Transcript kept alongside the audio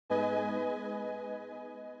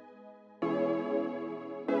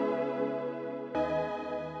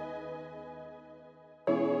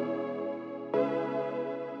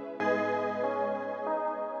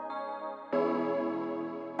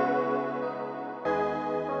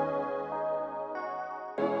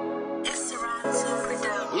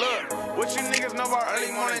What you niggas know about early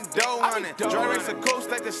morning dough hunting? Dre race the coast,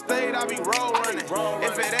 take the state, I be roll running.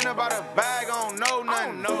 If it ain't about a bag, I don't know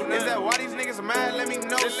nothing. Is that why these niggas mad? Let me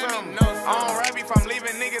know something. I don't rap if I'm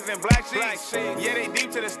leaving niggas in black sheets. Yeah, they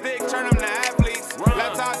deep to the stick, turn them to athletes.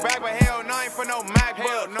 Let's talk back, but hell no, ain't for no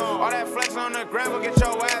MacBook. All that flex on the ground will get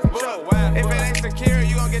your ass booked. If it ain't secure,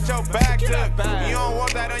 you gon' get your back took. You don't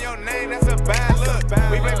want that on your name, that's a bad look.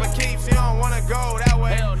 We play for keeps, you don't wanna go that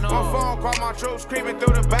way. My phone call my troops creeping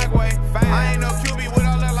through the back way. I ain't no QB with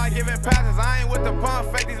all that like giving passes. I ain't with the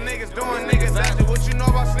pump fake, these niggas doing niggas acting. What you know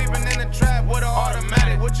about sleeping in the trap with an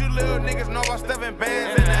automatic? What you little niggas know about stuffing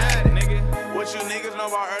bands in the attic? What you niggas know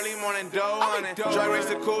about early morning dough hunting? Dre race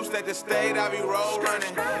the coops at the state, I be roll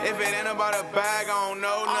running. If it ain't about a bag, I don't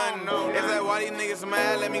know nothing. Is that why these niggas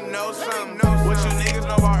mad? Let me know something. What you niggas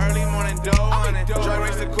know about early morning dough hunting? Dre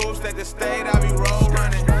race the coops at the state, I be roll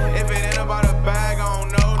running. If it ain't about a bag, I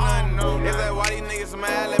don't know nothing. Is that why these niggas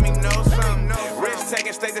mad? Let me know something. Rich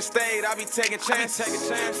taking state to state, I be taking chances.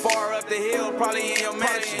 Far up the hill, probably in your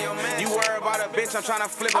mansion. You worry about a bitch, I'm tryna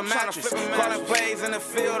flip a mattress. Calling plays in the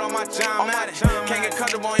field on my John Madden. Can't get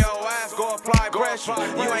comfortable on your ass, go apply pressure.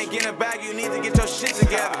 You ain't getting back, you need to get your shit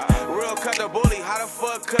together. Real cut the bully, how the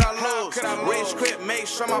fuck could I lose? Rich crip, make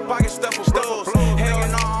sure my pocket stuff with blues. Hell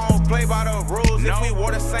no, I don't play by the rules. If we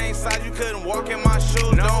wore the same size, you couldn't walk in my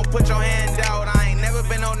shoes. Don't put your hand out, I ain't never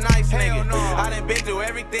been no nice nigga. I done been through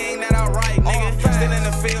everything that I write, nigga. Still in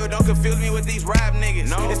the field, don't confuse me with these rap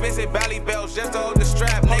niggas. Expensive belly belts just to hold the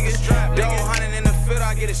strap, nigga. Doughuntin in the field,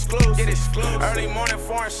 I get exclusive. Early morning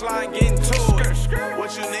foreign slide, getting to it.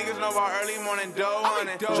 What you niggas know about early morning dough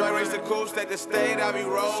hunting? Dre race the coops at the state, I be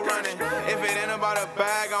roll running. If it ain't about a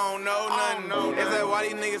bag, I don't know nothing. Is that why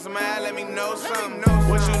these niggas mad? Let me know something.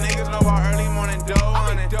 What you niggas know about early morning dough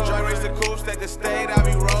hunting? Dre race the coops at the state, I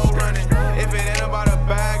be roll